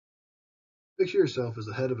Picture yourself as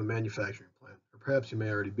the head of a manufacturing plant, or perhaps you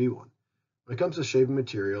may already be one. When it comes to shaping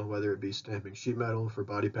material, whether it be stamping sheet metal for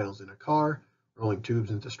body panels in a car, rolling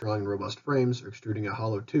tubes into strong and robust frames, or extruding a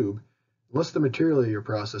hollow tube, unless the material you're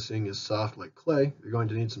processing is soft like clay, you're going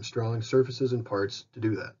to need some strong surfaces and parts to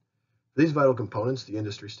do that. For these vital components, the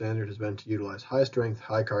industry standard has been to utilize high-strength,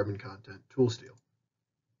 high-carbon content tool steel.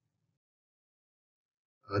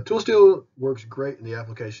 Tool steel works great in the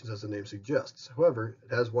applications as the name suggests. However,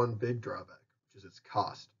 it has one big drawback, which is its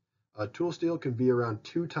cost. Tool steel can be around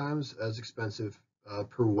 2 times as expensive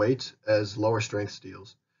per weight as lower strength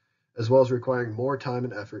steels, as well as requiring more time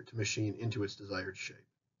and effort to machine into its desired shape.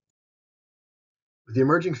 With the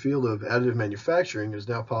emerging field of additive manufacturing, it is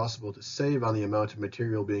now possible to save on the amount of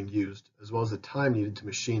material being used, as well as the time needed to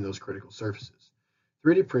machine those critical surfaces.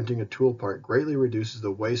 3D printing a tool part greatly reduces the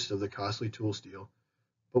waste of the costly tool steel.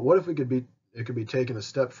 But what if it could be taken a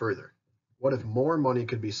step further? What if more money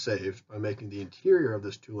could be saved by making the interior of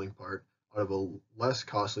this tooling part out of a less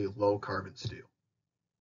costly low-carbon steel?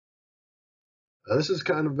 This has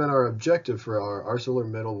kind of been our objective for our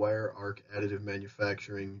ArcelorMittal wire arc additive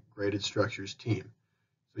manufacturing graded structures team.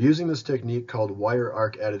 So using this technique called wire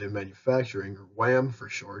arc additive manufacturing, or WAAM for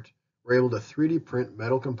short, we're able to 3D print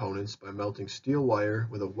metal components by melting steel wire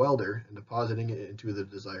with a welder and depositing it into the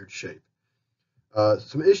desired shape.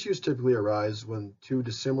 Some issues typically arise when 2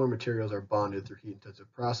 dissimilar materials are bonded through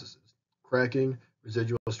heat-intensive processes: cracking,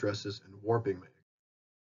 residual stresses, and warping.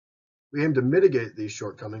 We aim to mitigate these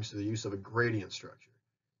shortcomings through the use of a gradient structure.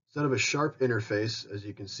 Instead of a sharp interface, as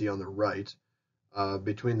you can see on the right,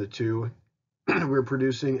 between the two, we're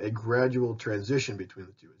producing a gradual transition between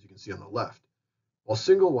the two, as you can see on the left. While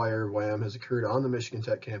single-wire WAAM has occurred on the Michigan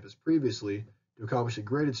Tech campus previously, to accomplish a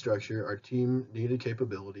graded structure, our team needed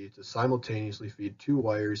capability to simultaneously feed 2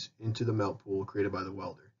 wires into the melt pool created by the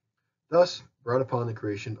welder, thus brought upon the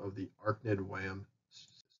creation of the ArcNID WAAM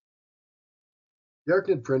system. The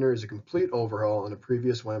ArcNID printer is a complete overhaul on a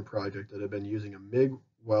previous WAAM project that had been using a MIG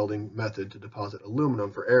welding method to deposit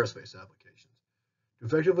aluminum for aerospace applications. To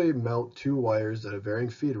effectively melt 2 wires that have varying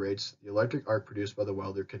feed rates, the electric arc produced by the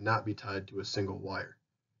welder could not be tied to a single wire.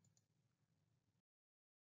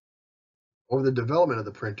 Over the development of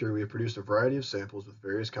the printer, we have produced a variety of samples with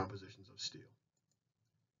various compositions of steel.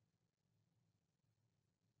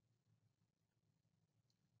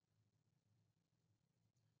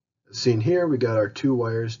 As seen here, we got our 2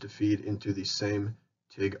 wires to feed into the same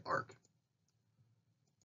TIG arc.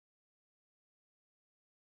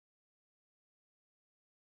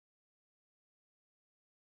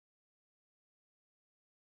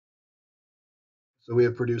 So we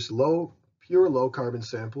have produced pure low carbon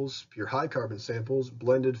samples, pure high carbon samples,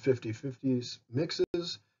 blended 50-50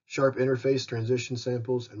 mixes, sharp interface transition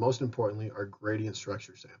samples, and most importantly, our gradient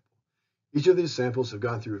structure sample. Each of these samples have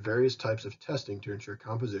gone through various types of testing to ensure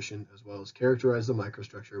composition, as well as characterize the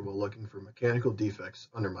microstructure while looking for mechanical defects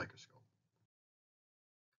under microscope.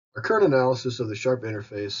 Our current analysis of the sharp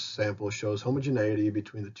interface sample shows homogeneity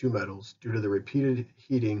between the 2 metals due to the repeated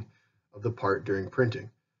heating of the part during printing.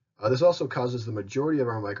 This also causes the majority of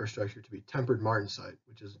our microstructure to be tempered martensite,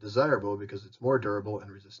 which is desirable because it's more durable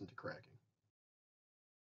and resistant to cracking.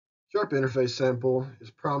 Sharp interface sample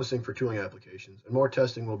is promising for tooling applications, and more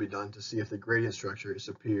testing will be done to see if the gradient structure is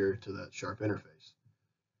superior to that sharp interface.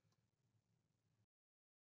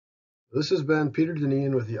 This has been Peter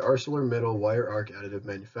Deneen with the ArcelorMittal Wire Arc Additive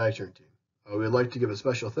Manufacturing Team. We'd like to give a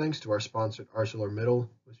special thanks to our sponsor, ArcelorMittal,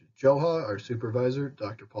 which is Joha, our supervisor,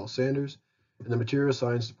 Dr. Paul Sanders, and the Material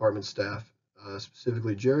Science Department staff,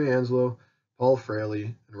 specifically Jerry Anslow, Paul Fraley,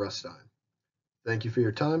 and Russ Stein. Thank you for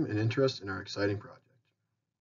your time and interest in our exciting project.